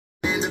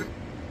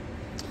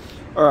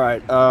All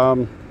right,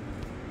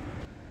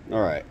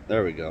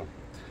 there we go.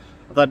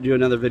 I thought I'd do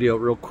another video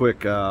real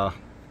quick on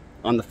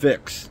the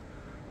fix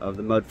of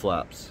the mud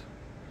flaps.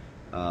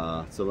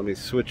 So let me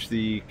switch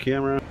the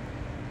camera.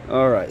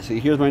 All right, so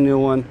here's my new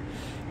one.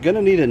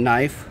 Gonna need a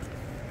knife,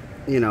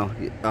 you know,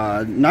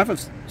 knife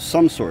of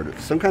some sort,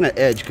 some kind of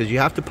edge, because you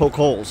have to poke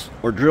holes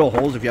or drill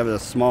holes. If you have a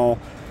small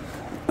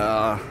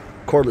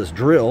cordless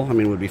drill, I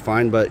mean, would be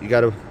fine, but you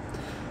got to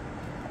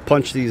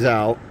punch these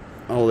out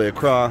all the way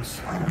across.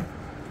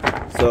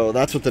 So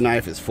that's what the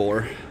knife is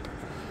for,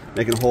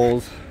 making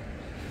holes.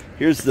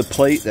 Here's the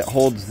plate that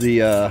holds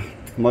the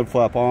mud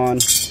flap on,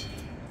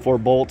 4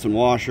 bolts and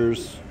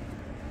washers.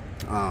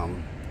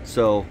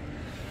 So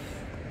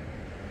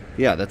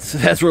yeah,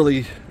 that's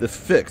really the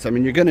fix. I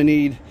mean, you're gonna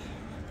need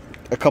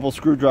a couple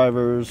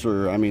screwdrivers,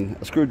 or I mean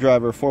a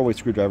screwdriver, 4-way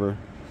screwdriver,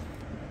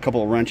 a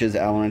couple of wrenches,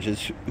 Allen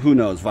wrenches, who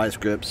knows, vice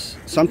grips,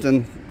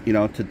 something, you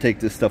know, to take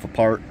this stuff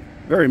apart.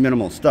 Very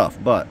minimal stuff,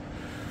 but,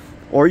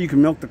 or you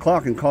can milk the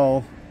clock and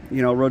call,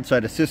 you know,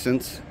 roadside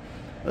assistance.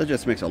 That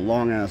just makes a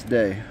long ass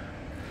day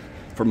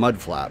for mud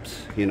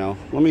flaps, you know.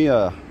 Let me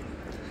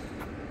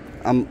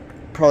I'm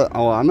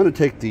gonna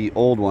take the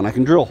old one. I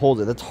can drill holes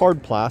in it. That's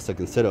hard plastic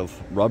instead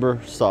of rubber,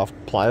 soft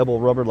pliable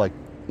rubber like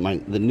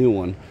the new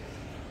one.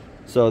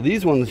 So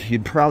these ones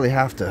you'd probably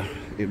have to,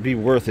 it'd be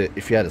worth it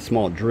if you had a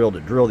small drill to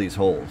drill these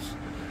holes.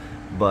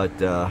 But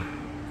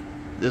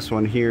this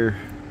one here,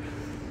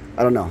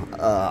 I don't know.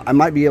 I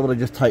might be able to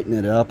just tighten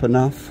it up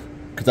enough,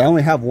 because I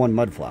only have one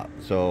mud flap.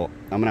 So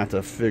I'm gonna have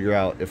to figure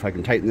out if I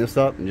can tighten this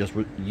up and just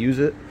use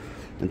it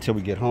until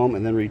we get home,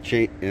 and then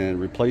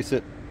replace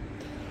it.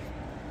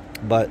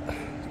 But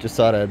just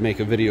thought I'd make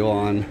a video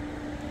on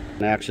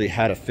actually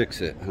how to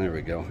fix it. There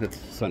we go. It's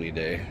a sunny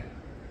day.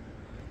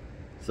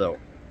 So,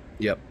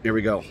 yep, here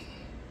we go.